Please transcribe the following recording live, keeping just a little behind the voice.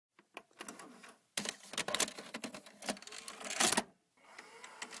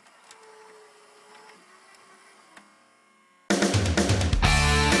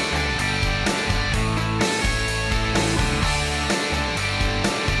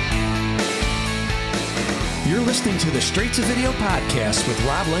You're listening to the Straight to Video podcast with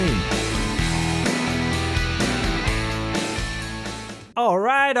Rob Lane. All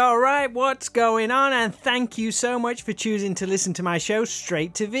right, what's going on? And thank you so much for choosing to listen to my show,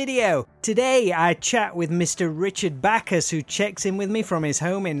 Straight to Video. Today, I chat with Mr. Richard Bacchus, who checks in with me from his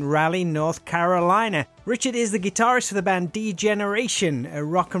home in Raleigh, North Carolina. Richard is the guitarist for the band D-Generation, a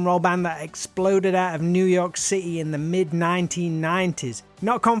rock and roll band that exploded out of New York City in the mid-1990s.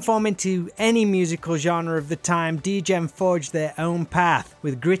 Not conforming to any musical genre of the time, D-Gen forged their own path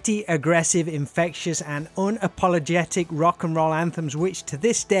with gritty, aggressive, infectious and unapologetic rock and roll anthems which to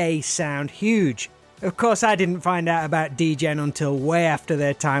this day sound huge. Of course, I didn't find out about D-Gen until way after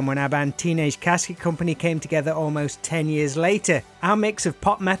their time when our band Teenage Casket Company came together almost 10 years later. Our mix of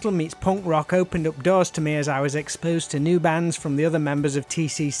pop metal meets punk rock opened up doors to me as I was exposed to new bands from the other members of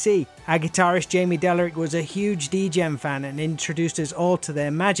TCC. Our guitarist Jamie Dellerick was a huge D-Gen fan and introduced us all to their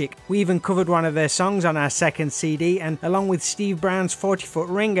magic. We even covered one of their songs on our second CD, and along with Steve Brown's 40-Foot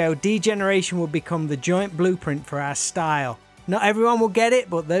Ringo, D-Generation would become the joint blueprint for our style. Not everyone will get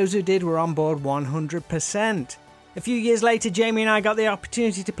it, but those who did were on board 100%. A few years later, Jamie and I got the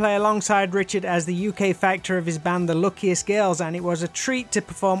opportunity to play alongside Richard as the UK factor of his band The Luckiest Girls, and it was a treat to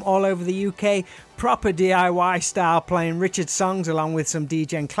perform all over the UK, proper DIY style, playing Richard's songs along with some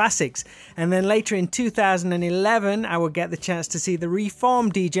D-Gen classics. And then later in 2011, I would get the chance to see the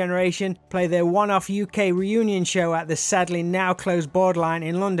reformed D-Generation play their one-off UK reunion show at the sadly now closed Borderline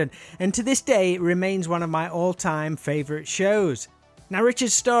in London, and to this day it remains one of my all-time favourite shows. Now,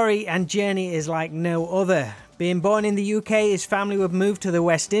 Richard's story and journey is like no other. Being born in the UK, his family would move to the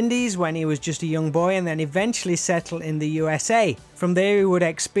West Indies when he was just a young boy and then eventually settle in the USA. From there he would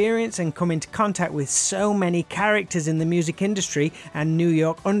experience and come into contact with so many characters in the music industry and New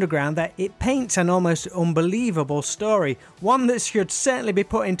York underground that it paints an almost unbelievable story. One that should certainly be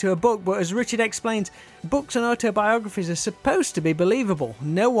put into a book, but as Richard explains, books and autobiographies are supposed to be believable.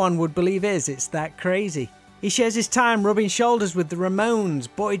 No one would believe his, it's that crazy. He shares his time rubbing shoulders with the Ramones,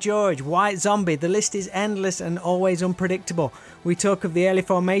 Boy George, White Zombie. The list is endless and always unpredictable. We talk of the early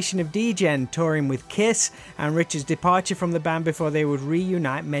formation of D-Gen, touring with Kiss, and Richard's departure from the band before they would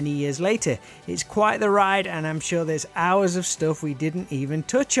reunite many years later. It's quite the ride, and I'm sure there's hours of stuff we didn't even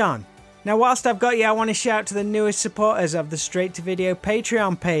touch on. Now, whilst I've got you, I want to shout to the newest supporters of the Straight to Video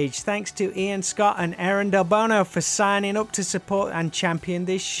Patreon page. Thanks to Ian Scott and Aaron Del Bono for signing up to support and champion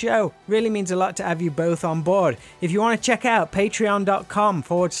this show. Really means a lot to have you both on board. If you want to check out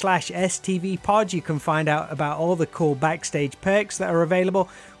patreon.com/STVpod, you can find out about all the cool backstage perks that are available,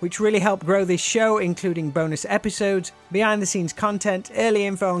 which really help grow this show, including bonus episodes, behind the scenes content, early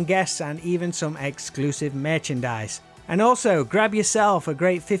info on guests, and even some exclusive merchandise. And also, grab yourself a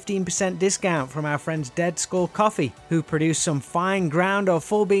great 15% discount from our friends Dead Skull Coffee, who produce some fine ground or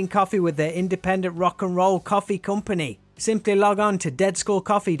full bean coffee with their independent rock and roll coffee company. Simply log on to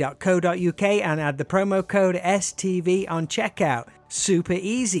deadskullcoffee.co.uk and add the promo code STV on checkout. Super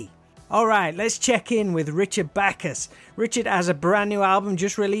easy. Alright, let's check in with Richard Bacchus. Richard has a brand new album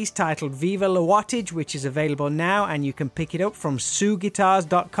just released titled Viva La Wattage, which is available now, and you can pick it up from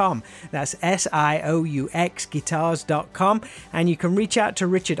SiouxGuitars.com. That's SIOUX Guitars.com, and you can reach out to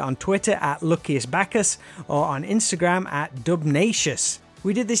Richard on Twitter at LuckiestBacchus or on Instagram at Dubnacious.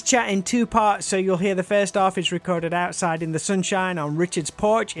 We did this chat in two parts, so you'll hear the first half is recorded outside in the sunshine on Richard's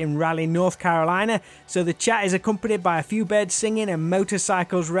porch in Raleigh, North Carolina. So the chat is accompanied by a few birds singing and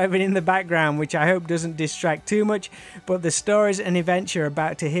motorcycles revving in the background, which I hope doesn't distract too much. But the stories and events you're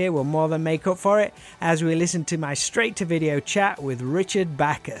about to hear will more than make up for it as we listen to my straight to video chat with Richard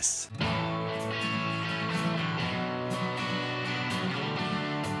Bacchus.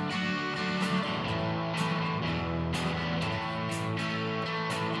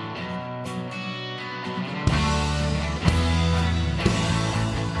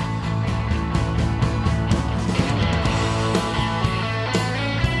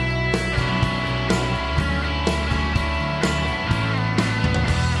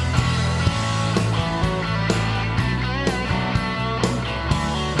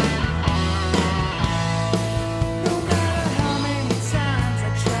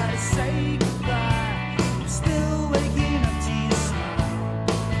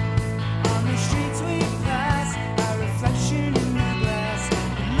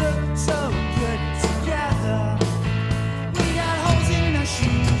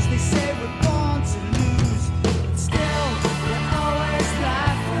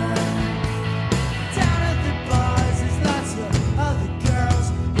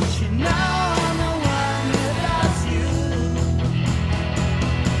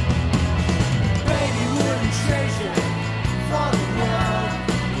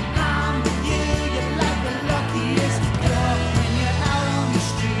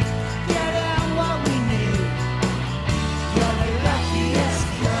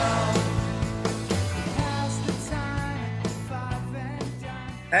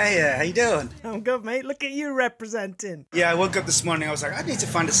 Hey, how you doing? I'm good, mate. Look at you representing. Yeah, I woke up this morning, I was like, I need to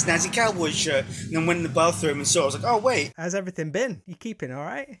find a snazzy cowboy shirt. And then went in the bathroom and saw, I was like, oh, wait. How's everything been? You keeping all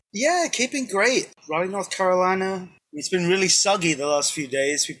right? Yeah, keeping great. Raleigh, North Carolina. It's been really soggy the last few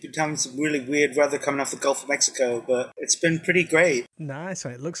days. We've been having some really weird weather coming off the Gulf of Mexico, but it's been pretty great. Nice.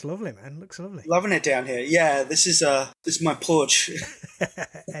 It looks lovely, man. Looks lovely. Loving it down here. Yeah, this is my porch.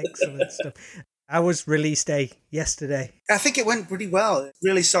 Excellent stuff. How was release day yesterday? I think it went pretty well.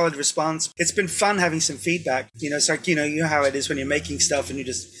 Really solid response. It's been fun having some feedback. It's like, you know how it is when you're making stuff and you're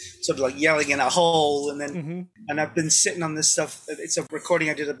just sort of like yelling in a hole. And then, and I've been sitting on this stuff. It's a recording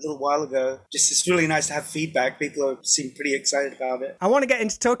I did a little while ago. Just, it's really nice to have feedback. People seem pretty excited about it. I want to get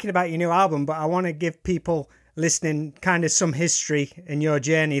into talking about your new album, but I want to give people listening kind of some history in your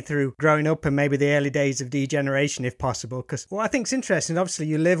journey through growing up and maybe the early days of degeneration, if possible, because what I think is interesting, obviously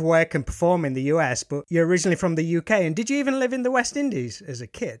you live, work and perform in the US, but you're originally from the UK, and did you even live in the West Indies as a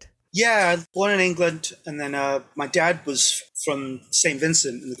kid? Yeah, I was born in England, and then my dad was from St.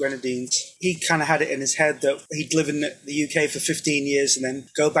 Vincent in the Grenadines. He kind of had it in his head that he'd live in the UK for 15 years and then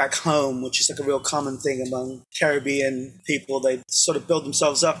go back home, which is like a real common thing among Caribbean people. They sort of build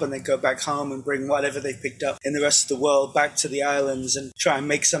themselves up and then go back home and bring whatever they picked up in the rest of the world back to the islands and try and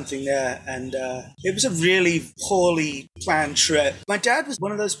make something there. And it was a really poorly planned trip. My dad was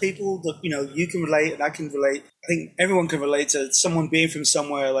one of those people that, you can relate and I can relate. I think everyone can relate to someone being from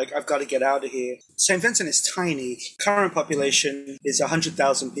somewhere like, I've got to get out of here. St. Vincent is tiny. Current population is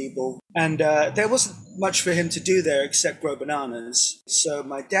 100,000 people. And there wasn't much for him to do there except grow bananas. So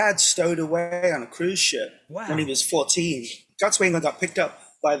my dad stowed away on a cruise ship when he was 14. Got to England, got picked up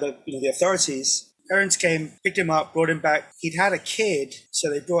by the authorities. Parents came, picked him up, brought him back. He'd had a kid,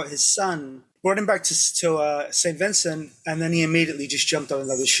 so they brought his son. Brought him back to St. Vincent, and then he immediately just jumped on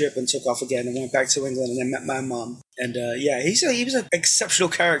another ship and took off again and went back to England and then met my mum. And he was an exceptional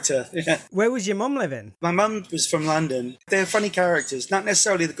character. Where was your mum living? My mum was from London. They're funny characters, not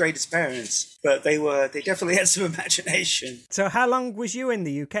necessarily the greatest parents, but they definitely had some imagination. So how long was you in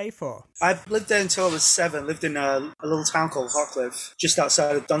the UK for? I lived there until I was 7, lived in a little town called Hawcliffe, just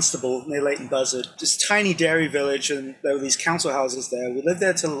outside of Dunstable, near Leighton Buzzard. Just a tiny dairy village, and there were these council houses there. We lived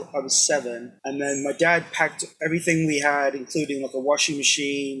there till I was 7, and then my dad packed everything we had, including like a washing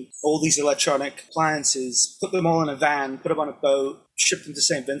machine, all these electronic appliances, put them all in a van, put them on a boat, shipped them to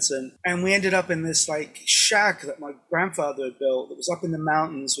St. Vincent. And we ended up in this like shack that my grandfather had built that was up in the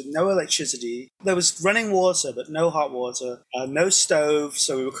mountains with no electricity. There was running water, but no hot water, no stove.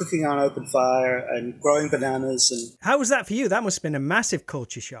 So we were cooking on open fire and growing bananas. And how was that for you? That must have been a massive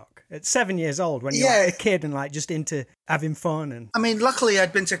culture shock at 7 years old when you were a kid and like just into having fun. And I mean, luckily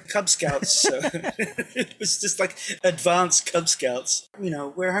I'd been to Cub Scouts, so it was just like advanced Cub Scouts.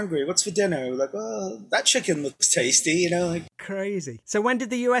 We're hungry. What's for dinner? We're like, oh, that chicken looks tasty, like crazy. So when did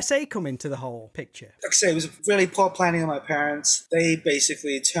the USA come into the whole picture? Like I say, it was really poor planning on my parents. They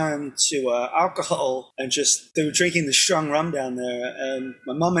basically turned to alcohol and they were drinking the strong rum down there. And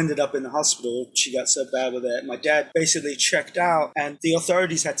my mom ended up in the hospital. She got so bad with it. My dad basically checked out and the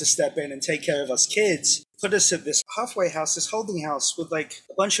authorities had to step in and take care of us kids. Put us at this halfway house, this holding house with like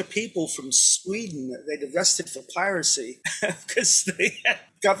a bunch of people from Sweden that they'd arrested for piracy because they had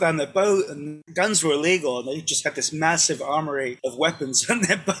got on their boat and guns were illegal and they just had this massive armory of weapons on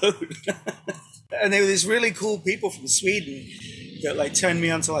their boat. And they were these really cool people from Sweden that like turned me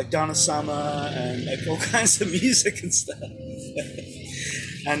on to like Donna Summer and like all kinds of music and stuff.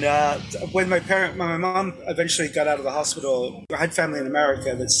 And when my mom eventually got out of the hospital, I had family in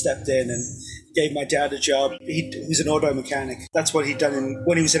America that stepped in and gave my dad a job. He's an auto mechanic. That's what he'd done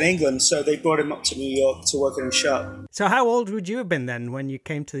when he was in England. So they brought him up to New York to work in a shop. So how old would you have been then when you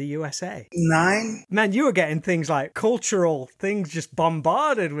came to the USA? 9. Man, you were getting things like cultural things just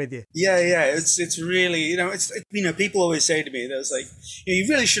bombarded with you. Yeah. It's really, people always say to me, there's like, you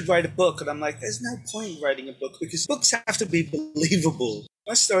really should write a book. And I'm like, there's no point in writing a book because books have to be believable.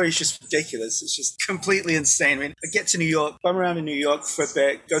 My story is just ridiculous. It's just completely insane. I mean, I get to New York, bum around in New York for a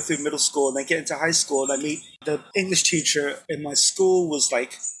bit, go through middle school, and then get into high school, and I meet the English teacher in my school was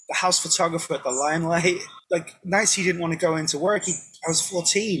like the house photographer at the Limelight. Like, nights he didn't want to go into work. I was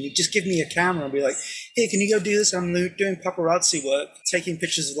 14. He'd just give me a camera and be like, hey, can you go do this? I'm doing paparazzi work, taking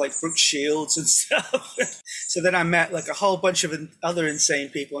pictures of like Brooke Shields and stuff. So then I met like a whole bunch of other insane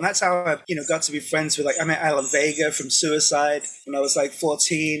people. And that's how I, got to be friends with I met Alan Vega from Suicide when I was like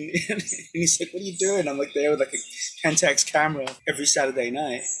 14. And he's like, what are you doing? I'm like there with like a Pentax camera every Saturday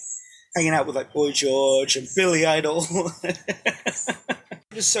night, hanging out with like Boy George and Billy Idol.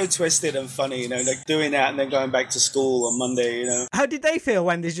 It was so twisted and funny, like doing that and then going back to school on Monday. How did they feel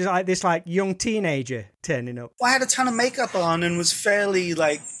when there's just like this like young teenager turning up? Well, I had a ton of makeup on and was fairly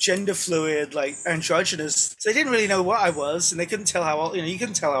like gender fluid, like androgynous. So they didn't really know what I was, and they couldn't tell how old. You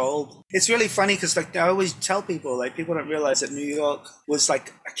couldn't tell how old. It's really funny because like I always tell people, like people don't realize that New York was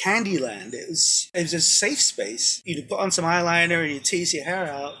like a candy land. It was a safe space. You'd put on some eyeliner and you tease your hair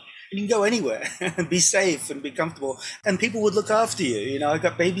out. You can go anywhere and be safe and be comfortable. And people would look after you. I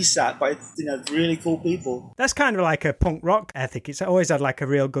got babysat by, really cool people. That's kind of like a punk rock ethic. It's always had like a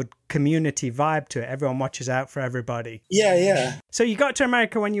real good community vibe to it. Everyone watches out for everybody. Yeah, yeah. So you got to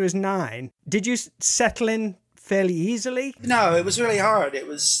America when you was 9. Did you settle in fairly easily? No, it was really hard. It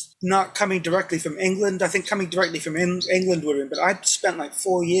was not coming directly from England. I think coming directly from England would have been, but I spent like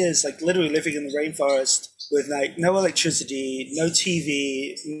 4 years, like literally living in the rainforest with like no electricity, no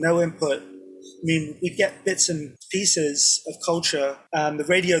TV, no input. I mean, we'd get bits and pieces of culture. The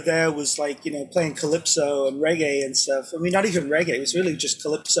radio there was like, playing calypso and reggae and stuff. I mean, not even reggae. It was really just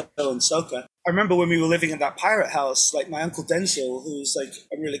calypso and soca. I remember when we were living in that pirate house, like my uncle Denzel, who's like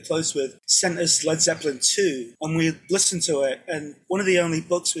I'm really close with, sent us Led Zeppelin 2, and we listened to it. And one of the only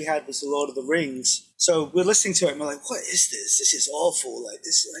books we had was The Lord of the Rings. So we're listening to it and we're like, what is this? This is awful. Like,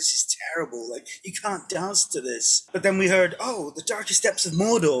 this is terrible. Like, you can't dance to this. But then we heard, The Darkest Depths of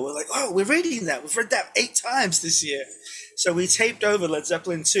Mordor. We're like, we're reading that. We've read that 8 times this year. So we taped over Led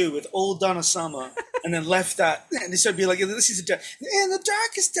Zeppelin 2 with all Donna Summer and then left that. And it would be like, this is in the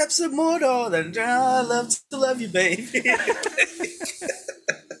darkest depths of Mordor. Then I love to love you, baby.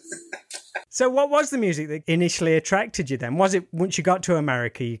 So what was the music that initially attracted you then? Was it once you got to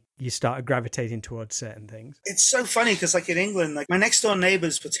America, you started gravitating towards certain things? It's so funny because like in England, like my next door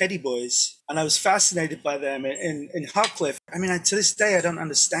neighbors were Teddy Boys and I was fascinated by them in Hartcliffe. I mean, to this day, I don't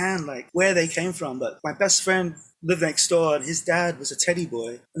understand like where they came from, but my best friend lived next door and his dad was a Teddy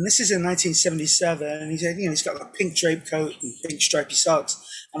Boy. And this is in 1977 and he said, he's got a pink drape coat and pink stripy socks.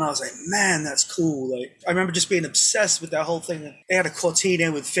 And I was like, man, that's cool. Like, I remember just being obsessed with that whole thing. They had a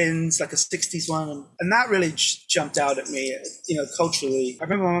Cortina with fins, like a 60s one. And that really jumped out at me, culturally. I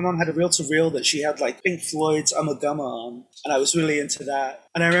remember my mom had a reel-to-reel that she had like Pink Floyd's Ummagumma on. And I was really into that.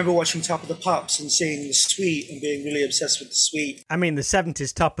 And I remember watching Top of the Pops and seeing The Sweet and being really obsessed with The Sweet. I mean, the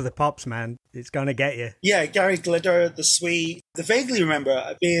 70s Top of the Pops, man. It's going to get you. Yeah, Gary Glitter, The Sweet. I vaguely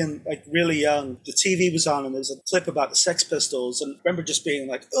remember being like really young. The TV was on and there was a clip about the Sex Pistols. And I remember just being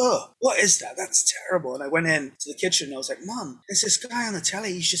like, what is that? That's terrible. And I went in to the kitchen and I was like, Mom, there's this guy on the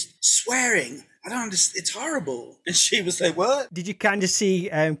telly. He's just swearing. I don't understand. It's horrible. And she was like, what? Did you kind of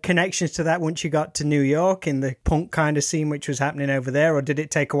see connections to that once you got to New York in the punk kind of scene which was happening over there? Or did it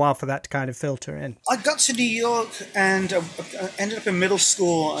take a while for that to kind of filter in? I got to New York and I ended up in middle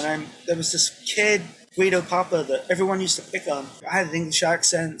school and there was this kid, Guido Papa, that everyone used to pick on. I had an English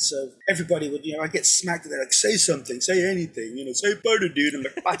accent, so everybody would, I'd get smacked and they're like, say something, say anything, say butter, dude. I'm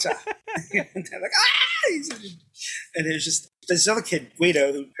like, butter. And they're like, ah! And it was just this other kid,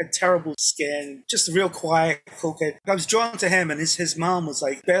 Guido, who had terrible skin, just a real quiet, cool kid. I was drawn to him, and his mom was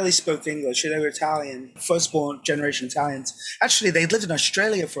like, barely spoke English. They were Italian, first-born generation Italians. Actually, they'd lived in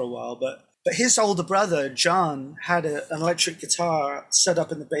Australia for a while, but his older brother, John, had an electric guitar set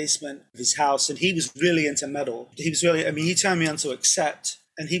up in the basement of his house, and he was really into metal. He turned me on to Accept,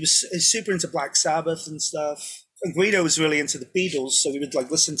 and he's super into Black Sabbath and stuff. And Guido was really into the Beatles, so we would like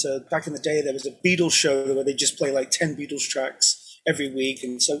listen to, back in the day, there was a Beatles show where they just play like 10 Beatles tracks every week,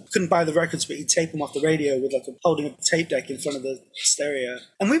 and so couldn't buy the records, but he'd tape them off the radio with like holding a tape deck in front of the stereo.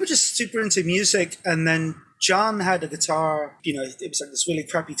 And we were just super into music, and then John had a guitar, it was like this really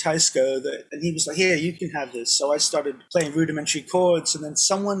crappy Teisco and he was like, here, you can have this. So I started playing rudimentary chords, and then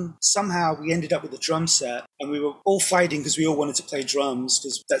somehow we ended up with a drum set, and we were all fighting because we all wanted to play drums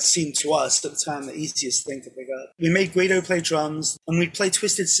because that seemed to us at the time the easiest thing to pick up. We made Guido play drums, and we'd play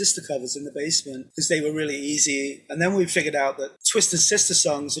Twisted Sister covers in the basement because they were really easy. And then we figured out that Twisted Sister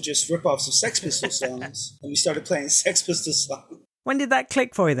songs are just rip-offs of Sex Pistols songs, and we started playing Sex Pistols songs. When did that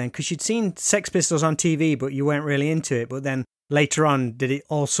click for you then? Because you'd seen Sex Pistols on TV, but you weren't really into it. But then later on, did it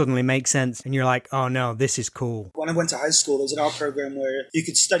all suddenly make sense? And you're like, oh no, this is cool. When I went to high school, there was an art program where you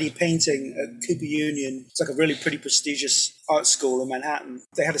could study painting at Cooper Union. It's like a really pretty prestigious art school in Manhattan.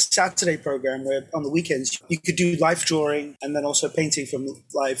 They had a Saturday program where on the weekends you could do life drawing and then also painting from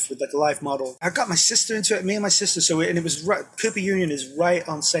life with like a life model. I got my sister into it, me and my sister. And it was right, Cooper Union is right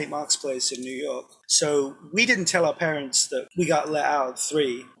on St. Mark's Place in New York. So we didn't tell our parents that we got let out at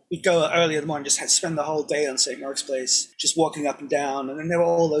 3. we'd go early in the morning, just spend the whole day on St. Mark's Place, just walking up and down. And then there were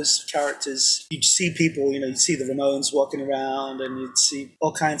all those characters. You'd see people, you'd see the Ramones walking around, and you'd see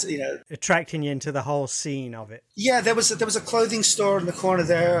all kinds of, attracting you into the whole scene of it. Yeah, there was a clothing store in the corner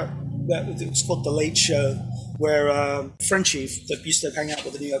there. It was called The Late Show, where Frenchie, that used to hang out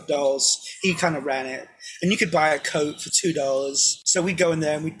with the New York Dolls, he kind of ran it. And you could buy a coat for $2. So we'd go in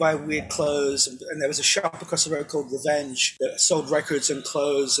there and we'd buy weird clothes. And there was a shop across the road called Revenge that sold records and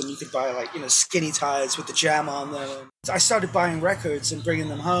clothes. And you could buy skinny ties with the jam on them. I started buying records and bringing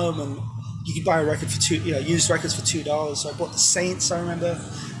them home. And you could buy a record for used records for $2. So I bought the Saints, I remember,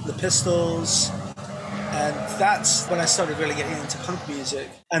 the Pistols. And that's when I started really getting into punk music.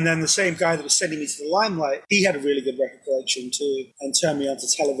 And then the same guy that was sending me to the Limelight, he had a really good record collection too, and turned me onto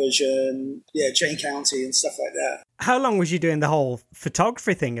television, Jane County and stuff like that. How long was you doing the whole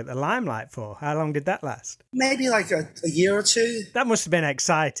photography thing at the Limelight for? How long did that last? Maybe like a year or two. That must have been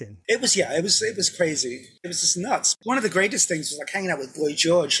exciting. It was crazy. It was just nuts. One of the greatest things was hanging out with Boy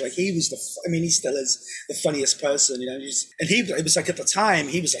George. He was he still is the funniest person, and it was at the time,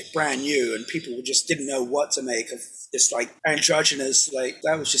 he was brand new, and people just didn't know what to make of this androgynous,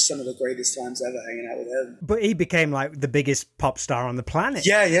 that was just some of the greatest times ever hanging out with him. But he became the biggest pop star on the planet.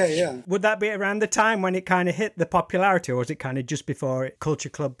 Yeah. Would that be around the time when it kind of hit the popularity, or was it kind of just before Culture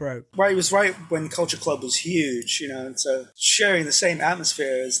Club broke? Right, it was right when Culture Club was huge, and so sharing the same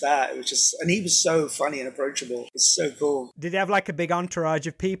atmosphere as that, it was just, and he was so funny and approachable. It's so cool. Did he have a big entourage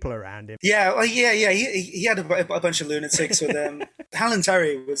of people around him? Yeah, he had a bunch of lunatics with him. Helen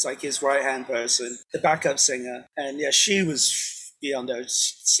Terry was his right-hand person, the backup singer, and she was beyond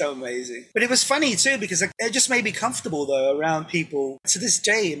so amazing. But it was funny too, because it just made me comfortable though around people. To this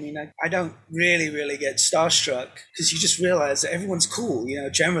day, I don't really get starstruck, because you just realize that everyone's cool,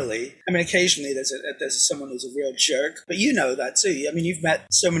 generally. Occasionally there's someone who's a real jerk, but that too. You've met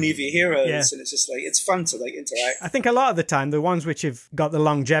so many of your heroes, and it's just it's fun to interact. I think a lot of the time the ones which have got the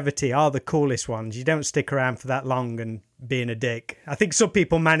longevity are the coolest ones. You don't stick around for that long and being a dick. I think some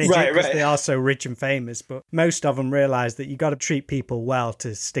people manage it because they are so rich and famous, but most of them realize that you got to treat people well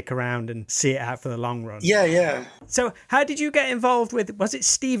to stick around and see it out for the long run. Yeah. So how did you get involved with, was it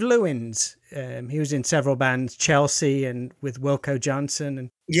Steve Lewins? He was in several bands, Chelsea and with Wilco Johnson. And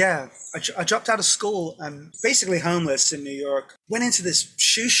yeah, I dropped out of school. I'm basically homeless in New York. Went into this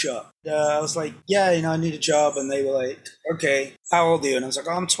shoe shop. I was like, I need a job. And they were like, okay, how old are you? And I was like,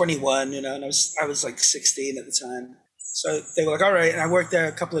 I'm 21, and I was 16 at the time. So they were like, all right. And I worked there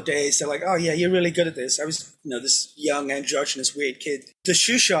a couple of days. They're like, oh, yeah, you're really good at this. I was, this young, androgynous, weird kid. The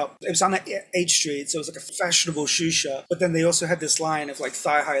shoe shop, it was on 8th Street. So it was a fashionable shoe shop. But then they also had this line of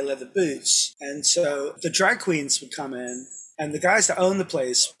thigh-high leather boots. And so the drag queens would come in. And the guys that owned the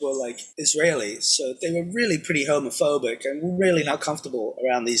place were Israelis. So they were really pretty homophobic and really not comfortable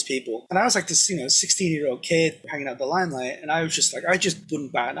around these people. And I was this, 16-year-old kid hanging out the Limelight. And I was just I just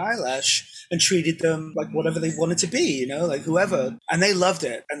wouldn't bat an eyelash and treated them like whatever they wanted to be, whoever. And they loved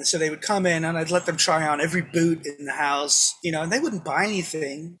it. And so they would come in and I'd let them try on every boot in the house, and they wouldn't buy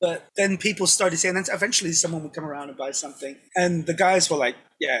anything. But then people started saying, and then eventually someone would come around and buy something. And the guys were like,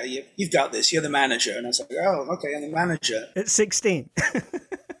 yeah, you've got this. You're the manager. And I was like, oh, okay, I'm the manager. At 16.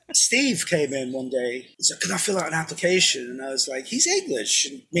 Steve came in one day. He's like, can I fill out an application? And I was like, he's English.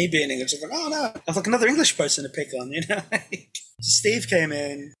 And me being English, I was like, oh, no. I was another English person to pick on, Steve came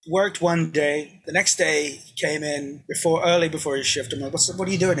in, worked one day. The next day, he came in early before his shift. I'm like, what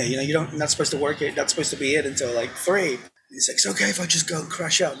are you doing here? You're not supposed to work here. You're not supposed to be in until 3. And he's like, it's okay if I just go and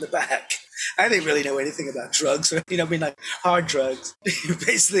crash out in the back. I didn't really know anything about drugs, hard drugs. He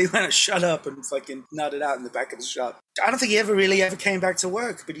basically went and shut up and fucking nodded out in the back of the shop. I don't think he ever came back to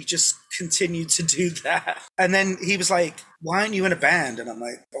work, but he just continued to do that. And then he was like, why aren't you in a band? And I'm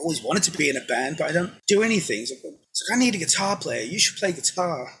like, I always wanted to be in a band, but I don't do anything. He's like, I need a guitar player. You should play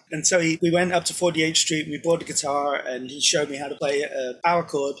guitar. And so we went up to 48th Street and we bought a guitar and he showed me how to play a power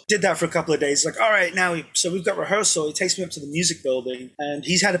chord. Did that for a couple of days. Like, all right, so we've got rehearsal. He takes me up to the music building and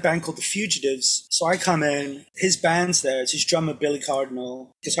he's had a band called The Fugitives. So I come in, his band's there. It's his drummer, Billy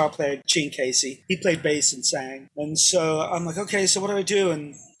Cardinal, guitar player, Gene Casey. He played bass and sang. And so I'm like, okay, so what do I do?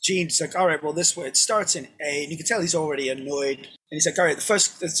 And Gene's like, all right, well, this way. It starts in A. And you can tell he's already annoyed. And he's like, all right,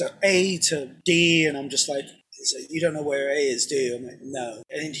 it's an A to D. And I'm just like, he's like, you don't know where A is, do you? I'm like, no.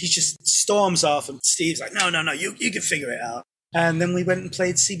 And he just storms off and Steve's like, no, you can figure it out. And then we went and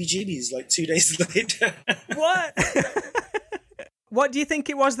played CBGB's 2 days later. What? What do you think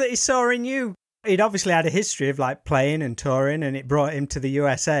it was that he saw in you? He'd obviously had a history of like playing and touring, and it brought him to the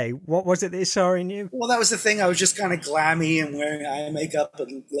USA. What was it that he saw in you? Well, that was the thing. I was just kind of glammy and wearing eye makeup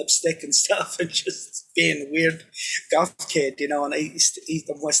and lipstick and stuff, and just being a weird goth kid, you know, on East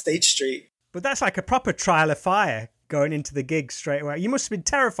and West 8th Street. But that's like a proper trial of fire, going into the gig straight away. You must have been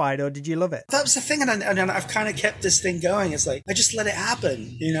terrified, or did you love it? That was the thing, and I've kind of kept this thing going. It's like, I just let it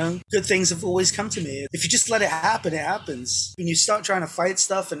happen, you know? Good things have always come to me. If you just let it happen, it happens. When you start trying to fight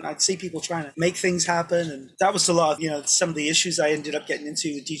stuff, and I'd see people trying to make things happen, and that was a lot of, you know, some of the issues I ended up getting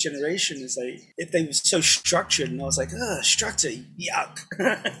into with degeneration is like, if they were so structured, and I was like, structure, yuck.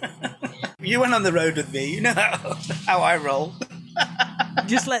 You went on the road with me, you know how I roll.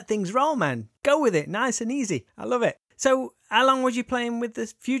 Just let things roll, man. Go with it, nice and easy. I love it. So, how long was you playing with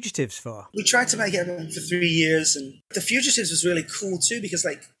the Fugitives for? We tried to make it for 3 years, and the Fugitives was really cool too, because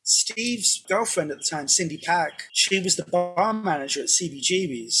like Steve's girlfriend at the time, Cindy Pack, she was the bar manager at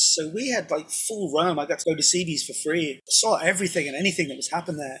CBGB's. So we had like full roam. I got to go to CB's for free. I saw everything and anything that was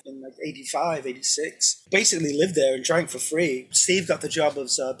happening there in like 85, 86. Basically lived there and drank for free. Steve got the job of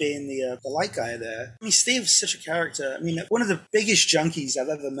being the light guy there. I mean, Steve's such a character. I mean, one of the biggest junkies I've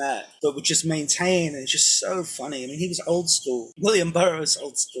ever met, but would just maintain, and just so funny. I mean, he was old school. William Burroughs,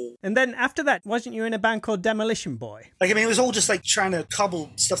 old school. And then after that, wasn't you in a band called Demolition Boy? Like, I mean, it was all just like trying to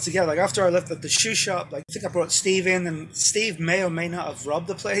cobble stuff together. Like after I left the shoe shop, like I think I brought Steve in, and Steve may or may not have robbed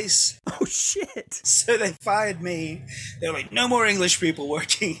the place. Oh shit. So they fired me. They were like, no more English people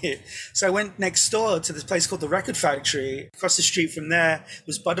working here. So I went next door to this place called the Record Factory. Across the street from there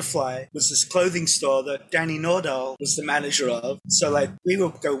was Butterfly, was this clothing store that Danny Nordahl was the manager of. So like we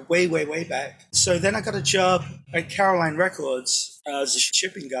would go way, way, way back. So then I got a job at Caroline Records as a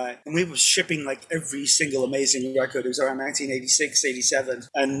shipping guy, and we were shipping like every single amazing record. It was around 1986, 87,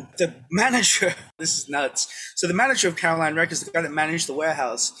 and the manager, this is nuts. So the manager of Caroline Records, the guy that managed the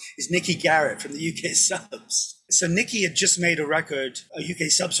warehouse, is Nicky Garrett from the UK Subs. So Nicky had just made a record, a UK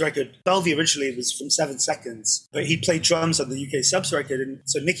Subs record. Belvy originally was from 7 Seconds, but he played drums on the UK Subs record, and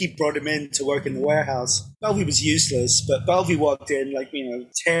so Nicky brought him in to work in the warehouse. Belvy was useless, but Belvy walked in like, you know,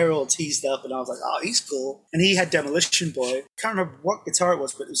 tear all teased up, and I was like, oh, he's cool. And he had Demolition Boy. I can't remember what guitar it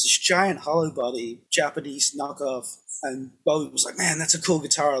was, but it was this giant hollow body Japanese knockoff. And Belvy was like, man, that's a cool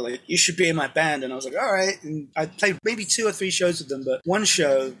guitar. Like, you should be in my band. And I was like, all right. And I played maybe 2 or 3 shows with them. But one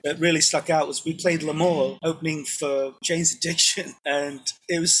show that really stuck out was we played L'Amour opening for Jane's Addiction. And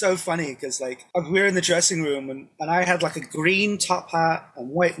it was so funny because, like, we were in the dressing room and I had, like, a green top hat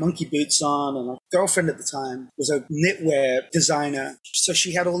and white monkey boots on. And my girlfriend at the time was a knitwear designer. So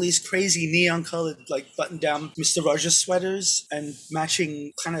she had all these crazy neon-colored, like, button-down Mr. Rogers sweaters and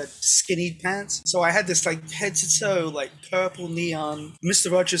matching kind of skinny pants. So I had this, like, head-to-toe, like purple neon Mr.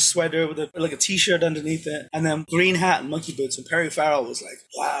 Rogers sweater with a t-shirt underneath it, and then green hat and monkey boots. And Perry Farrell was like,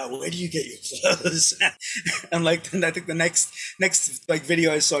 wow, where do you get your clothes? And like, I think the next like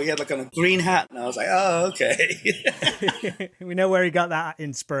video I saw, he had like on a green hat, and I was like, oh, okay. We know where he got that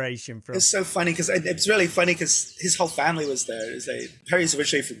inspiration from. It's so funny because it's really funny because his whole family was there. Perry's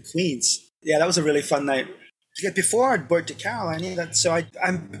originally from Queens. Yeah, that was a really fun night. Before I'd worked at Caroline, so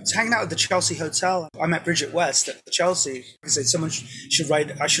I'm hanging out at the Chelsea Hotel. I met Bridget West at the Chelsea. I said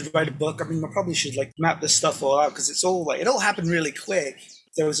I should write a book. I mean, I probably should like map this stuff all out because it's all like, it all happened really quick.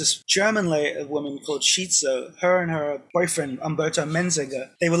 There was this German woman called Schizo, her and her boyfriend, Umberto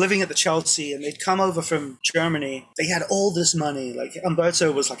Menzinger. They were living at the Chelsea and they'd come over from Germany. They had all this money. Like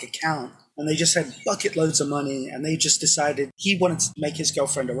Umberto was like a count. And they just had bucket loads of money, and they just decided he wanted to make his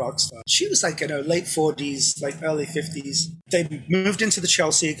girlfriend a rock star. She was like in her late 40s, like early 50s. They moved into the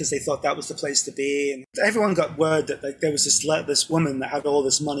Chelsea because they thought that was the place to be. And everyone got word that like there was this woman that had all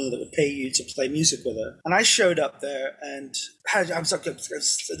this money that would pay you to play music with her. And I showed up there, and I was like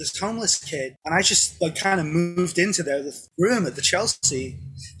this homeless kid, and I just like kind of moved into their room at the Chelsea.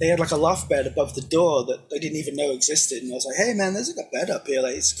 They had like a loft bed above the door that they didn't even know existed. And I was like, hey man, there's like a bed up here.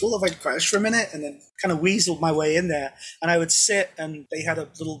 Like, it's cool if I crash for a minute. And then kind of weaseled my way in there. And I would sit, and they had a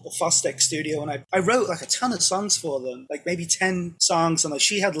little Fostec studio. And I wrote like a ton of songs for them, like maybe 10 songs. And like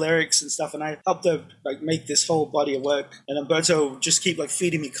she had lyrics and stuff. And I helped her like make this whole body of work. And Umberto would just keep like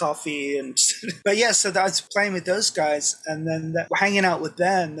feeding me coffee. And but yeah, so I was playing with those guys. And then hanging out with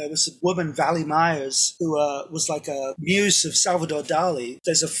them, there was a woman, Valley Myers, who was like a muse of Salvador Dali.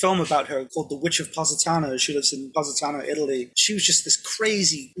 There's a film about her called The Witch of Positano. She lives in Positano, Italy. She was just this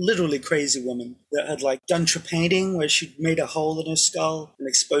crazy, literally crazy woman that had like done trepanning, where she'd made a hole in her skull and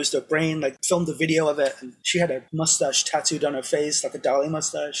exposed her brain, like filmed a video of it. And she had a mustache tattooed on her face, like a Dali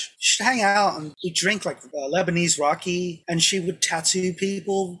mustache. She'd hang out and we'd drink like Lebanese Rocky, and she would tattoo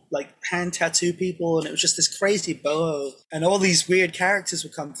people, like hand tattoo tattoo people, and it was just this crazy boho, and all these weird characters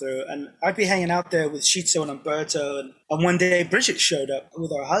would come through, and I'd be hanging out there with Shizu and Umberto, and one day Bridget showed up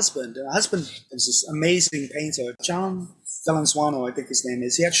with her husband, and her husband was this amazing painter, John Valenzuano, I think his name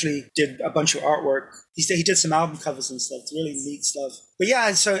is. He actually did a bunch of artwork. He did some album covers and stuff. It's really neat stuff. But yeah,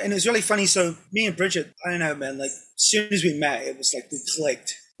 and it was really funny. So me and Bridget, I don't know, man, like as soon as we met, it was like we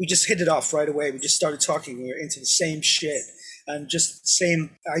clicked. We just hit it off right away. We just started talking. We were into the same shit and just the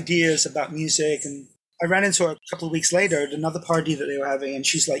same ideas about music. And I ran into her a couple of weeks later at another party that they were having, and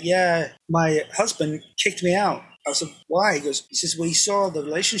she's like, yeah, my husband kicked me out. I said, why? He says, well, he saw the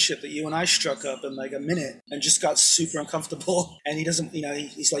relationship that you and I struck up in like a minute and just got super uncomfortable. And he doesn't,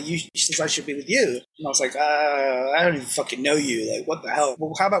 he's like, he says, I should be with you. And I was like, I don't even fucking know you. Like, what the hell?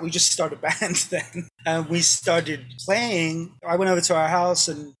 Well, how about we just start a band then? And we started playing. I went over to our house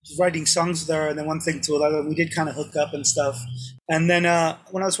and writing songs with her, and then one thing to another. We did kind of hook up and stuff. And then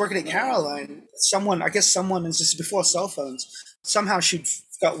when I was working at Caroline, someone, this is before cell phones, somehow she'd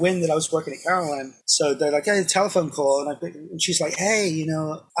got wind that I was working at Caroline. So they're like, hey, a telephone call. And she's like, hey,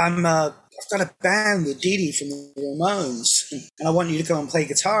 I've got a band with Dee Dee from the Ramones, and I want you to come and play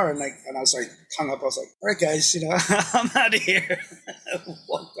guitar. And I was like, hung up. I was like, all right, guys, I'm out of here.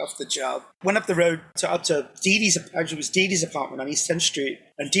 Walked off the job. Went up the road up to Dee Dee's, actually it was Dee Dee's apartment on East 10th Street.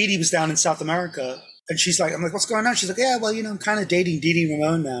 And Dee Dee was down in South America. And I'm like, what's going on? She's like, yeah, well, I'm kind of dating Dee Dee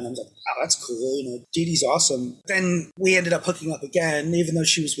Ramone now. And I was like, oh, that's cool. Dee Dee's awesome. Then we ended up hooking up again, even though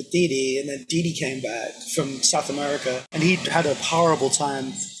she was with Dee Dee. And then Dee Dee came back from South America, and he had a horrible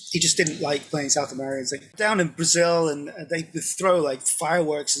time. He just didn't like playing South Americans. Like down in Brazil, and they would throw like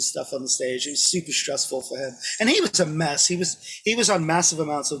fireworks and stuff on the stage. It was super stressful for him. And he was a mess. He was on massive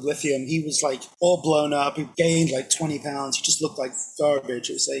amounts of lithium. He was like all blown up. He gained like 20 pounds. He just looked like garbage.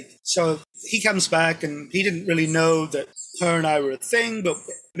 It was like, so he comes back, and he didn't really know that her and I were a thing, but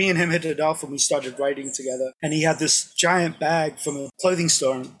me and him hit it off when we started writing together. And he had this giant bag from a clothing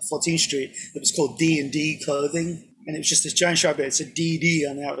store on 14th Street that was called D&D Clothing. And it was just this giant sharp bit. It said DD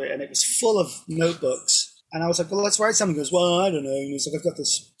on the outfit, and it was full of notebooks. And I was like, well, let's write something. He goes, well, I don't know. And he's like, I've got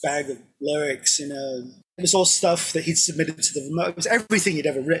this bag of lyrics, It was all stuff that he'd submitted to the remote. It was everything he'd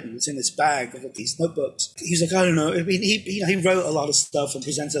ever written was in this bag of these notebooks. He was like, I don't know. I mean, he wrote a lot of stuff and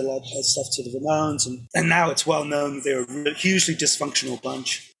presented a lot of stuff to the Ramones. And now it's well known that they were a hugely dysfunctional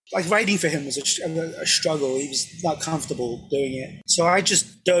bunch. Like writing for him was a struggle. He was not comfortable doing it. So I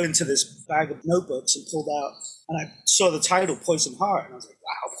just dove into this bag of notebooks and pulled out, and I saw the title Poison Heart, and I was like,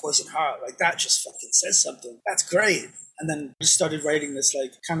 wow, Poison Heart, like that just fucking says something. That's great. And then I started writing this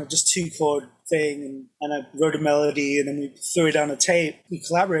like kind of just 2-chord thing, and I wrote a melody, and then we threw it on a tape. We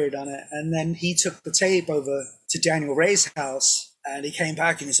collaborated on it, and then he took the tape over to Daniel Ray's house. And he came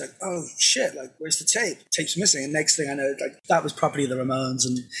back and he's like, oh, shit, like, where's the tape? Tape's missing. And next thing I know, like, that was property of the Ramones,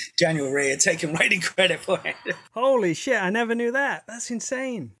 and Daniel Ray had taken writing credit for it. Holy shit, I never knew that. That's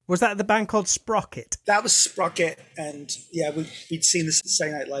insane. Was that the band called Sprocket? That was Sprocket, and yeah, we'd seen this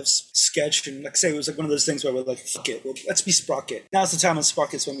Saturday Night Live sketch, and like I say, it was like one of those things where we're like, fuck it, well, let's be Sprocket. Now's the time on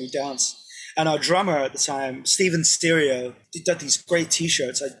Sprockets when we dance. And our drummer at the time, Steven Stereo, did these great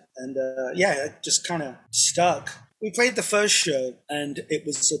T-shirts, it just kind of stuck. We played the first show, and it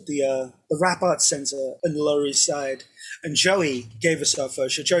was at the Rap Arts Center in the Lower East Side. And Joey gave us our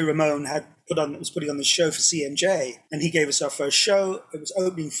first show. Joey Ramone was putting on the show for CMJ, and he gave us our first show. It was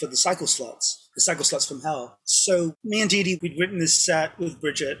opening for the Cycle Sluts from Hell. So me and Dee Dee, we'd written this set with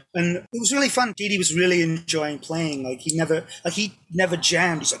Bridget, and it was really fun. Dee Dee was really enjoying playing. Like he never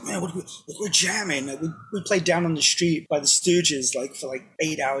jammed. He's like, man, we're jamming. Like, we played down on the street by the Stooges, like for like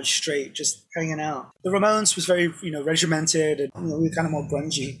 8 hours straight, just hanging out. The Ramones was very, regimented, and we were kind of more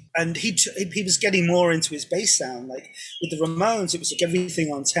grungy. And he was getting more into his bass sound. Like with the Ramones, it was like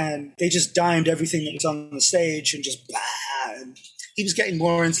everything on 10. They just dimed everything that was on the stage and just blah. And he was getting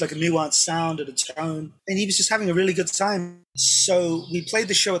more into like a nuanced sound and a tone, and he was just having a really good time. So we played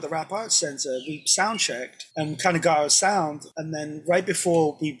the show at the Rap Arts Center. We sound checked and kind of got our sound. And then right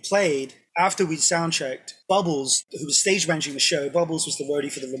before we played, after we'd sound checked, Bubbles, who was stage managing the show, Bubbles was the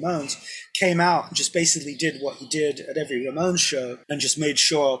roadie for the Ramones, came out and just basically did what he did at every Ramones show and just made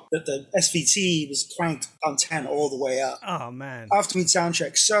sure that the SVT was cranked on 10 all the way up. Oh, man. After we'd sound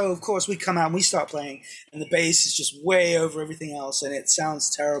checked. So, of course, we come out and we start playing, and the bass is just way over everything else, and it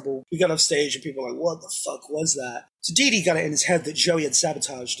sounds terrible. We got off stage, and people were like, what the fuck was that? So Dee Dee got it in his head that Joey had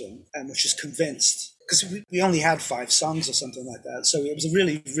sabotaged him and was just convinced. Because we only had 5 songs or something like that. So it was a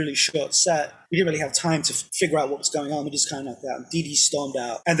really, really short set. We didn't really have time to figure out what was going on. We just kind of knocked out. And Dee Dee stormed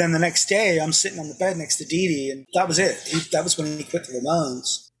out. And then the next day, I'm sitting on the bed next to Dee Dee, and that was it. That was when he quit the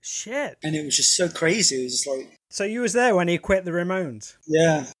Ramones. Shit. And it was just so crazy. It was just like... So you was there when he quit the Ramones?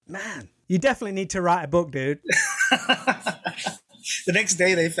 Yeah. Man. You definitely need to write a book, dude. The next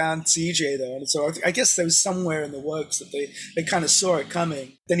day they found CJ though, and so I guess there was somewhere in the works that they kind of saw it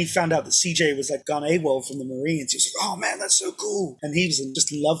coming. Then he found out that CJ was like gone AWOL from the Marines. He was like, "Oh man, that's so cool!" And he was in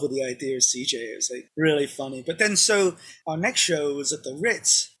just love with the idea of CJ. It was like really funny. But then so our next show was at the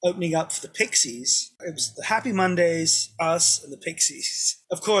Ritz, opening up for the Pixies. It was the Happy Mondays, us, and the Pixies.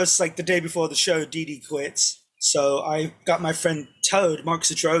 Of course, like the day before the show, Dee Dee quits. So I got my friend Toad, Mark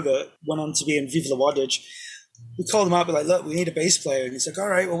Zadroga, went on to be in Viva La Wattage. We called him up, we're like, look, we need a bass player. And he's like, all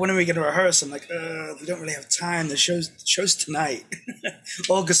right, well, when are we going to rehearse? I'm like, we don't really have time. The show's tonight,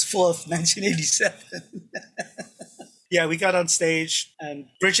 August 4th, 1987. Yeah, we got on stage, and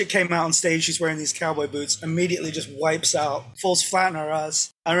Bridget came out on stage. She's wearing these cowboy boots, immediately just wipes out, falls flat on her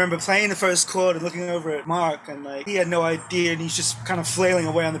ass. I remember playing the first chord and looking over at Mark, and like he had no idea, and he's just kind of flailing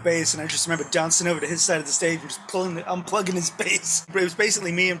away on the bass. And I just remember dancing over to his side of the stage and just unplugging his bass. It was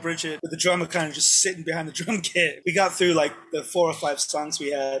basically me and Bridget, with the drummer kind of just sitting behind the drum kit. We got through like the 4 or 5 songs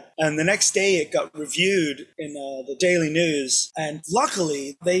we had, and the next day it got reviewed in the Daily News. And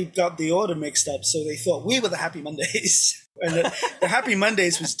luckily, they got the order mixed up, so they thought we were the Happy Mondays. And the Happy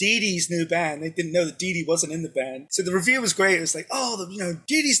Mondays was Dee Dee's new band. They didn't know that Dee Dee wasn't in the band. So the review was great. It was like, oh,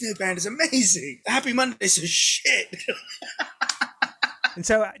 Dee Dee's new band is amazing. The Happy Mondays are shit. And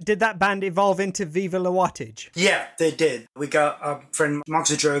so did that band evolve into Viva La Wattage? Yeah, they did. We got our friend Mark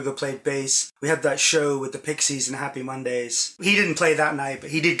Zadroga played bass. We had that show with the Pixies and Happy Mondays. He didn't play that night, but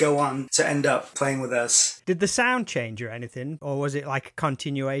he did go on to end up playing with us. Did the sound change or anything? Or was it like a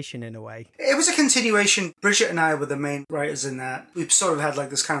continuation in a way? It was a continuation. Bridget and I were the main writers in that. We sort of had like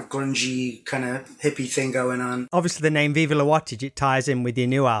this kind of grungy, kind of hippie thing going on. Obviously the name Viva La Wattage, it ties in with your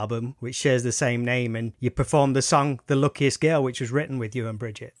new album, which shares the same name, and you performed the song The Luckiest Girl, which was written with you and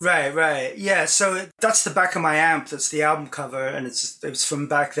Bridget. Right. Yeah, so that's the back of my amp. That's the album cover, and it was from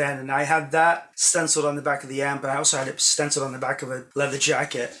back then. And I had that stenciled on the back of the amp, and I also had it stenciled on the back of a leather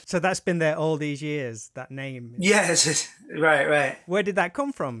jacket. So that's been there all these years, that name? Yes, right. Where did that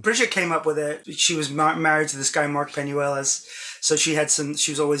come from? Bridget came up with it. She was married to this guy, Mark Penuelas. So she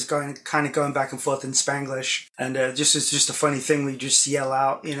was always going back and forth in Spanglish. And it's just a funny thing. We just yell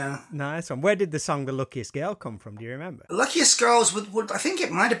out, Nice one. Where did the song The Luckiest Girl come from? Do you remember? Luckiest Girls, I think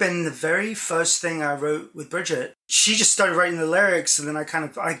it might have been the very first thing I wrote with Bridget. She just started writing the lyrics, and then I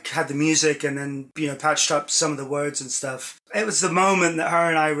had the music, and then, patched up some of the words and stuff. It was the moment that her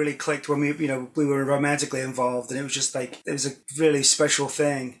and I really clicked when we were romantically involved, and it was just like, it was a really special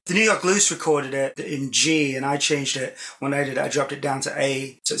thing. The New York Loose recorded it in G, and I changed it. When I did it, I dropped it down to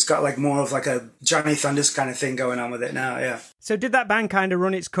A. So it's got like more of like a Johnny Thunders kind of thing going on with it now, yeah. So did that band kind of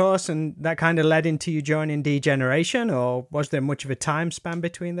run its course, and that kind of led into you joining D-Generation, or was there much of a time span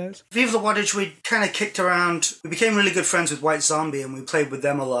between those? Viva La Wattage, we kind of kicked around. We became really good friends with White Zombie, and we played with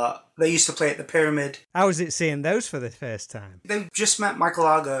them a lot. They used to play at the Pyramid. How was it seeing those for the first time? They just met Michael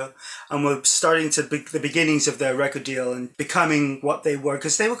Argo and were starting to the beginnings of their record deal and becoming what they were,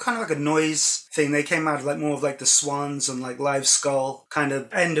 because they were kind of like a noise thing. They came out of like more of like the Swans and like Live Skull kind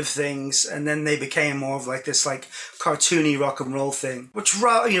of end of things, and then they became more of like this like cartoony rock and roll thing, which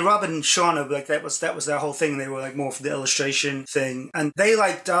Rob and Shauna, like that was their whole thing. They were like more for the illustration thing, and they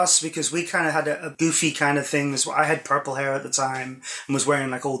liked us because we kind of had a goofy kind of thing. I had purple hair at the time and was wearing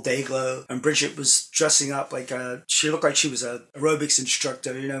like old day glow, and Bridget was dressing up like she looked like she was a aerobics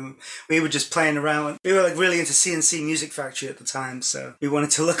instructor. We were just playing around. We were like really into CNC Music Factory at the time, so we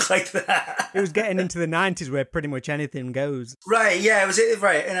wanted to look like that. It was getting into the 90s where pretty much anything goes. Right, yeah, it was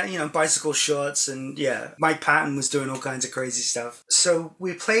right, and bicycle shorts, and yeah, Mike Patton was doing all kinds of crazy stuff. So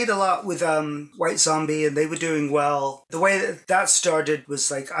we played a lot with White Zombie, and they were doing well. The way that started was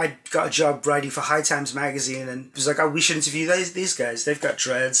like I got a job writing for High Times magazine, and it was like, oh, we should interview these guys. They've got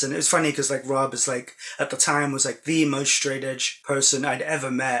dreads, and it was funny because like Rob is like at the time was like the most straight edge person I'd ever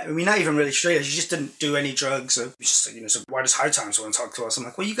met. I mean, not even really straight edge. He just didn't do any drugs. So just like, so why does High Times want to talk to us? I'm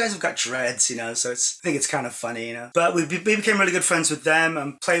like, well, you guys have got dreads, So I think it's kind of funny, But we became really good friends with them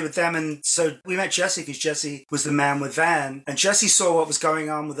and played with them, and so we met Jesse because Jesse was the man with Van, and Jesse saw what was going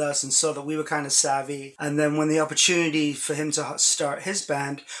on with us and saw that we were kind of savvy. And then when the opportunity for him to start his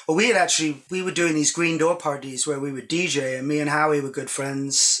band, well, we were doing these Green Door parties where we would DJ, and me and Howie were good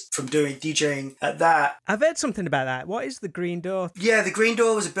friends from doing DJing at that. I've heard something about that. What is the Green Door? Yeah, the Green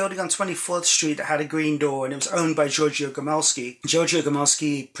Door was a building on 24th Street that had a green door, and it was owned by Giorgio Gamelski. Giorgio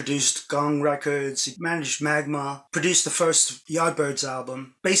Gamelski produced Gong Records, he managed Magma, produced the first Yardbirds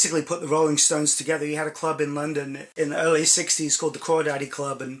album, basically put the Rolling Stones together. He had a club in London in the early 60s called the Crawdaddy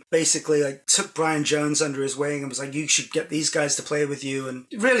Club, and basically like took Brian Jones under his wing and was like, you should get these guys to play with you. And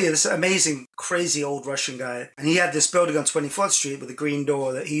really this amazing, crazy old Russian guy. And he had this building on 24th Street with a green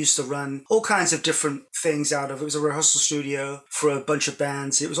door that he used to run all kinds of different things out of. It was a rehearsal studio for a bunch of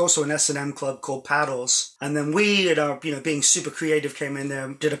bands. It was also an S&M club called Paddles. And then we, at our, being super creative, came in there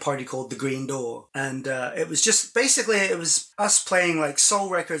and did a party called The Green Door. And it was just, basically, it was us playing like soul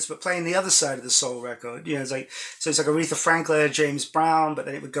records, but playing the other side of the soul record. It's like Aretha Franklin, James Brown, but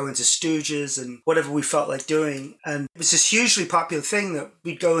then it would go into Stooges and whatever we felt like doing. And it was this hugely popular thing that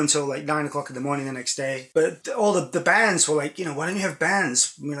we'd go until like 9 o'clock in the morning the next day. But all the bands were like, why don't you have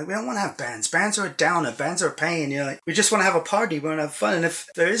bands? We're like, we don't want to have bands. Bands are a downer. Bands are a pain. We just want to have a party. We want to have fun. And if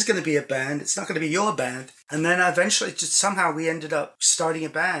there is going to be a band, it's not going to be your band. And then eventually, just somehow we ended up starting a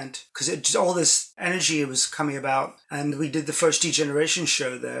band because all this energy was coming about. And we did the first Degeneration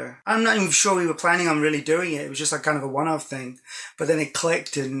show there. I'm not even sure we were planning on really doing it. It was just like kind of a one-off thing. But then it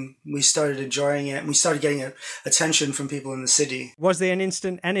clicked and we started enjoying it. And we started getting attention from people in the city. Was there an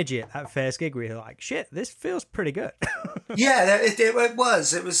instant energy at that first gig where you're like, shit, this feels pretty good? Yeah, it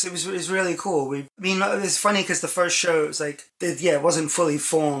was. It was really cool. It's funny because the first show, it was like, it wasn't fully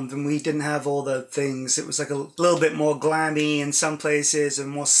formed and we didn't have all the things. It was like a little bit more glammy in some places and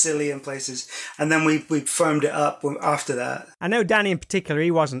more silly in places. And then we firmed it up after that. I know Danny in particular,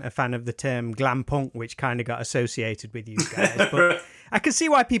 he wasn't a fan of the term glam punk, which kind of got associated with you guys. But I can see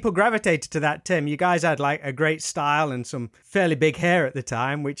why people gravitated to that term. You guys had like a great style and some fairly big hair at the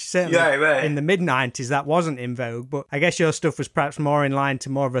time, which certainly in the mid-90s that wasn't in vogue. But I guess your stuff was perhaps more in line to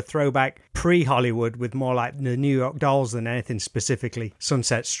more of a throwback pre-Hollywood with more like the New York Dolls than anything specifically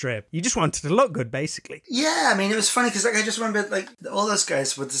Sunset Strip. You just wanted to look good, basically. Yeah, it was funny because I just remember like all those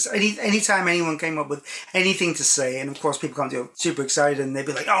guys with this, anytime anyone came up with anything to say, and of course people can't do super excited and they'd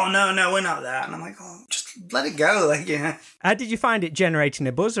be like, oh no, we're not that. And I'm like, oh, just let it go. How did you find it generating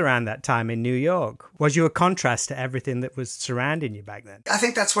a buzz around that time in New York? Was you a contrast to everything that was surrounding you back then? I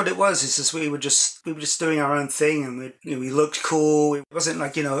think that's what it was. It's just we were just doing our own thing, and we looked cool. It wasn't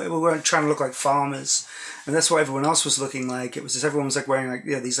like we weren't trying to look like farmers, and that's what everyone else was looking like. It was just everyone was like wearing like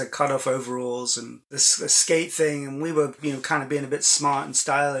these like cut off overalls and this skate thing, and we were kind of being a bit smart and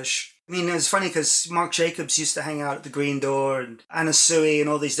stylish. It was funny because Marc Jacobs used to hang out at the Green Door and Anna Sui and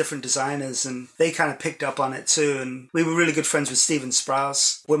all these different designers, and they kind of picked up on it too. And we were really good friends with Steven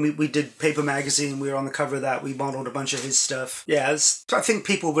Sprouse. When we did Paper Magazine, we were on the cover of that. We modeled a bunch of his stuff. Yeah, I think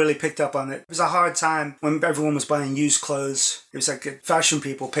people really picked up on it. It was a hard time when everyone was buying used clothes. It was like fashion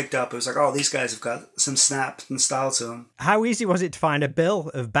people picked up. It was like, oh, these guys have got some snap and style to them. How easy was it to find a bill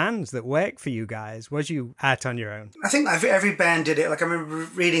of bands that worked for you guys? Was you out on your own? I think every band did it. Like I remember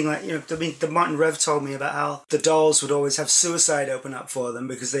reading the Martin Rev told me about how the Dolls would always have Suicide open up for them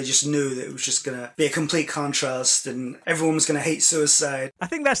because they just knew that it was just going to be a complete contrast and everyone was going to hate Suicide. I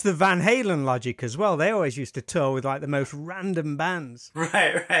think that's the Van Halen logic as well. They always used to tour with like the most random bands.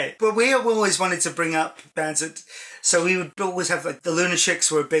 Right. But we always wanted to bring up bands so we would always have like the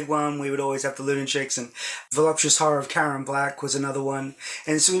Lunatics were a big one. We would always have the Lunatics, and Voluptuous Horror of Karen Black was another one.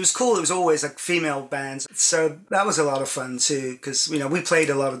 And so it was cool. It was always like female bands. So that was a lot of fun too because, we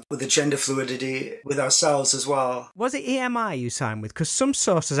played a lot with the gender fluidity with ourselves as well. Was it EMI you signed with? Because some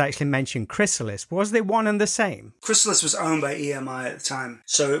sources actually mentioned Chrysalis. Was they one and the same? Chrysalis was owned by EMI at the time.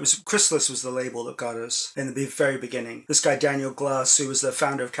 So Chrysalis was the label that got us in the very beginning. This guy, Daniel Glass, who was the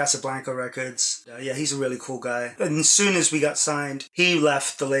founder of Casablanca Records. He's a really cool guy. And as soon as we got signed, he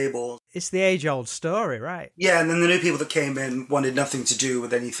left the label. It's the age-old story, right? Yeah, and then the new people that came in wanted nothing to do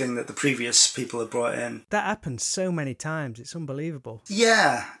with anything that the previous people had brought in. That happens so many times. It's unbelievable.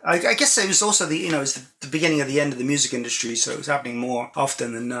 Yeah. I guess it was also it was the beginning of the end of the music industry, so it was happening more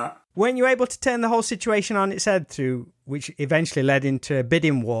often than not. Weren't you able to turn the whole situation on its head through which eventually led into a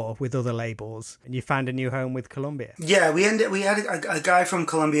bidding war with other labels, and you found a new home with Columbia? Yeah, we had a guy from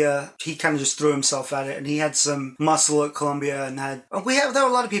Columbia. He kind of just threw himself at it, and he had some muscle at Columbia, and there were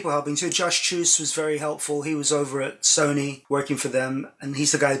a lot of people helping too. Josh Chuse was very helpful. He was over at Sony working for them, and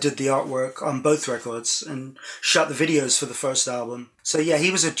he's the guy who did the artwork on both records and shot the videos for the first album. So yeah, he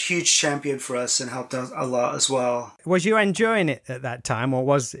was a huge champion for us and helped us a lot as well. Was you enjoying it at that time, or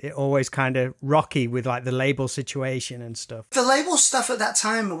was it always kind of rocky with like the label situation and stuff? The label stuff at that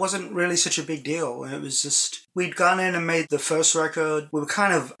time wasn't really such a big deal. It was just, we'd gone in and made the first record. We were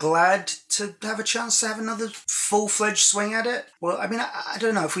kind of glad to have a chance to have another full-fledged swing at it. Well, I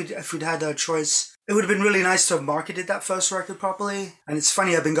don't know if we'd had a choice. It would have been really nice to have marketed that first record properly. And it's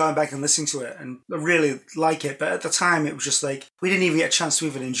funny, I've been going back and listening to it and I really like it. But at the time, it was just like, we didn't even get a chance to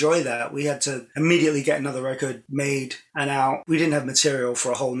even enjoy that. We had to immediately get another record made and out. We didn't have material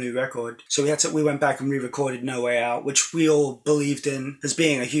for a whole new record. So we went back and re-recorded No Way Out, which we all believed in as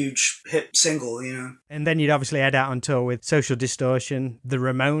being a huge hit single, you know. And then you'd obviously head out on tour with Social Distortion, the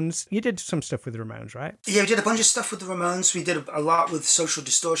Ramones. You did some stuff with the Ramones, right? Yeah, we did a bunch of stuff with the Ramones. We did a lot with Social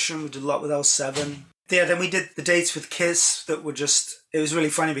Distortion. We did a lot with L7. Yeah, then we did the dates with Kiss that were just, it was really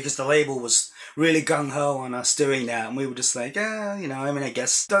funny because the label was really gung-ho on us doing that. And we were just like, I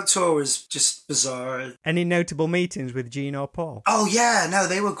guess that tour was just bizarre. Any notable meetings with Gene or Paul? Oh, yeah. No,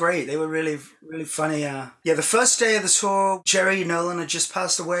 they were great. They were really, really funny. Yeah, the first day of the tour, Jerry Nolan had just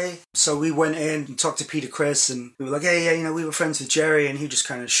passed away. So we went in and talked to Peter Criss and we were like, we were friends with Jerry. And he just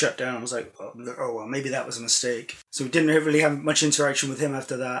kind of shut down. I was like, well, maybe that was a mistake. So we didn't really have much interaction with him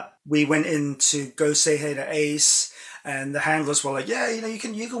after that. We went in to go say hey to Ace. And the handlers were like, you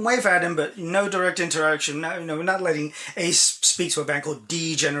can wave at him, but no direct interaction. No, we're not letting Ace speak to a band called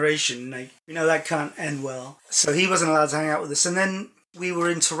D-Generation. Like, that can't end well. So he wasn't allowed to hang out with us. And then we were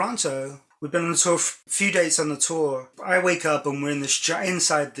in Toronto. We've been on the tour, a few dates on the tour. I wake up and we're in this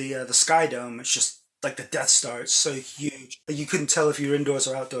inside the Sky Dome. It's just like the Death Star. It's so huge. You couldn't tell if you were indoors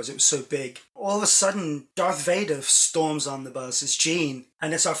or outdoors. It was so big. All of a sudden, Darth Vader storms on the bus. It's Gene.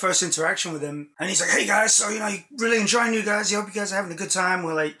 And it's our first interaction with him. And he's like, hey guys, so, really enjoying you guys. I hope you guys are having a good time.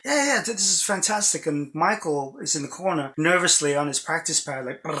 We're like, yeah, this is fantastic. And Michael is in the corner, nervously on his practice pad,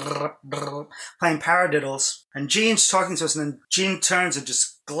 like, playing paradiddles. And Gene's talking to us. And then Gene turns and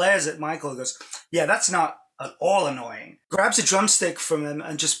just glares at Michael and goes, yeah, that's not at all annoying. Grabs a drumstick from him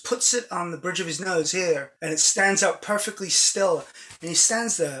and just puts it on the bridge of his nose here. And it stands out perfectly still. And he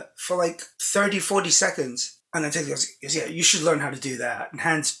stands there for like 30, 40 seconds. And then Ted goes, yeah, you should learn how to do that. And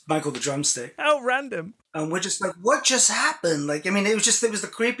hands Michael the drumstick. How random. And we're just like, what just happened? Like, it was the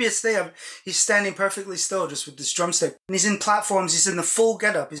creepiest thing. He's standing perfectly still just with this drumstick. And he's in platforms. He's in the full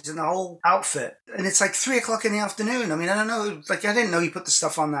getup. He's in the whole outfit. And it's like 3:00 in the afternoon. I don't know. Like, I didn't know he put the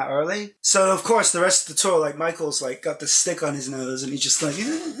stuff on that early. So, of course, the rest of the tour, like, Michael's like got the stick on his nose and he's just like,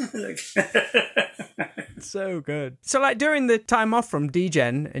 So good. So, like, during the time off from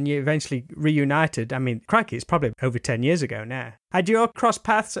D-Gen and you eventually reunited, crikey, it's probably over 10 years ago now. Had you all crossed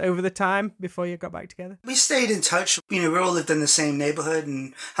paths over the time before you got back together? We stayed in touch. We all lived in the same neighborhood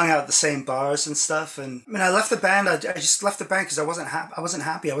and hung out at the same bars and stuff. And I left the band. I just left the band because I wasn't happy.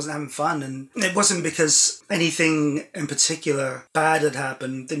 I wasn't having fun. And it wasn't because anything in particular bad had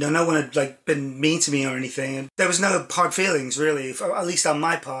happened. No one had been mean to me or anything. And there was no hard feelings really, at least on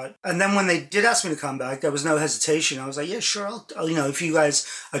my part. And then when they did ask me to come back, there was no hesitation. I was like, yeah, sure. I'll if you guys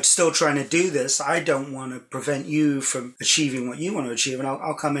are still trying to do this, I don't want to prevent you from achieving what you want to achieve, and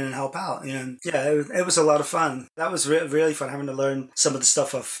I'll come in and help out. It was a lot of fun. That was really fun, having to learn some of the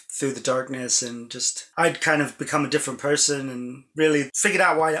stuff off through the darkness, and just I'd kind of become a different person and really figured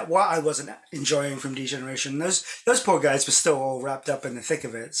out what I wasn't enjoying from D-Generation. Those poor guys were still all wrapped up in the thick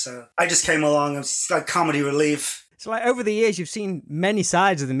of it, so I just came along as like comedy relief. So, like, over the years, you've seen many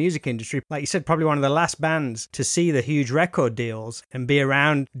sides of the music industry. Like you said, probably one of the last bands to see the huge record deals and be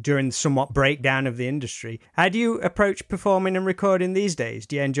around during the somewhat breakdown of the industry. How do you approach performing and recording these days?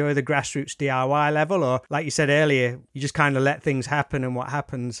 Do you enjoy the grassroots DIY level? Or, like you said earlier, you just kind of let things happen and what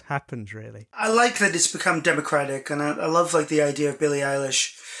happens, really? I like that it's become democratic, and I love, like, the idea of Billie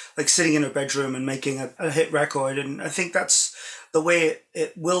Eilish, like, sitting in her bedroom and making a hit record. And I think that's the way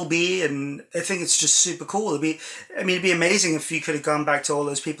it will be, and I think it's just super cool. It'd be amazing if you could have gone back to all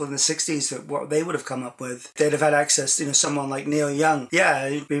those people in the 60s, that what they would have come up with. They'd have had access to, someone like Neil Young. Yeah,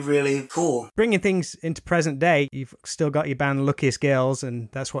 it'd be really cool. Bringing things into present day, you've still got your band Luckiest Girls, and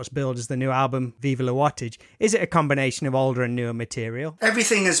that's what's billed as the new album, Viva La Wattage. Is it a combination of older and newer material?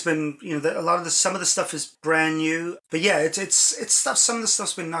 Everything has been, some of the stuff is brand new, but yeah, it's stuff. Some of the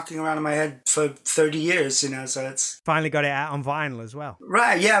stuff's been knocking around in my head for 30 years, so it's finally got it out on vinyl as well.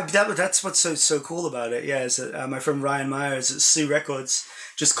 Right, yeah, that's what's so cool about it. Yeah, is that my friend Ryan Myers at Sue Records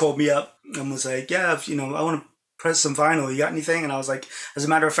just called me up and was like, yeah, I want to press some vinyl. You got anything? And I was like, as a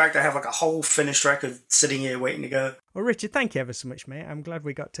matter of fact, I have like a whole finished record sitting here waiting to go. Well, Richard, thank you ever so much, mate. I'm glad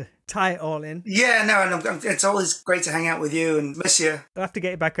we got to tie it all in. Yeah, no, and it's always great to hang out with you and miss you. I'll have to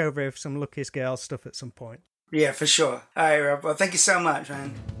get you back over with some Luckiest Girls stuff at some point. Yeah, for sure. All right, Rob. Well, thank you so much,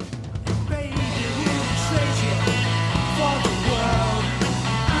 man.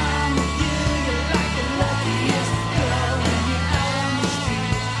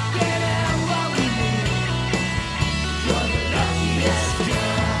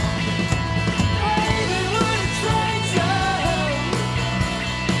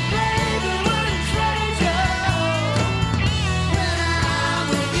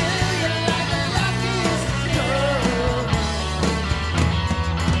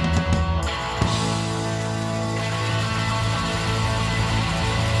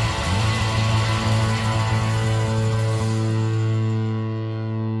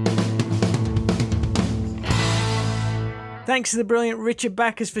 Thanks to the brilliant Richard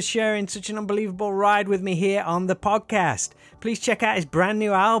Bacchus for sharing such an unbelievable ride with me here on the podcast. Please check out his brand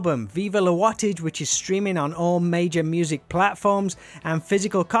new album, Viva La Wattage, which is streaming on all major music platforms, and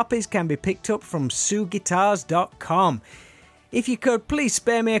physical copies can be picked up from sueguitars.com. If you could, please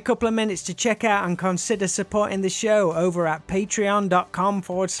spare me a couple of minutes to check out and consider supporting the show over at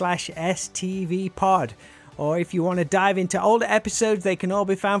patreon.com/STVpod. Or if you want to dive into older episodes, they can all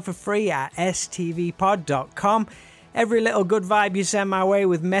be found for free at stvpod.com. Every little good vibe you send my way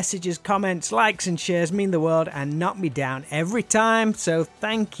with messages, comments, likes and shares mean the world and knock me down every time, so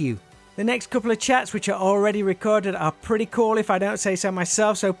thank you. The next couple of chats, which are already recorded, are pretty cool if I don't say so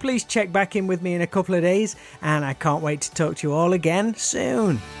myself, so please check back in with me in a couple of days, and I can't wait to talk to you all again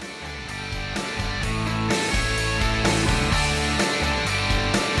soon.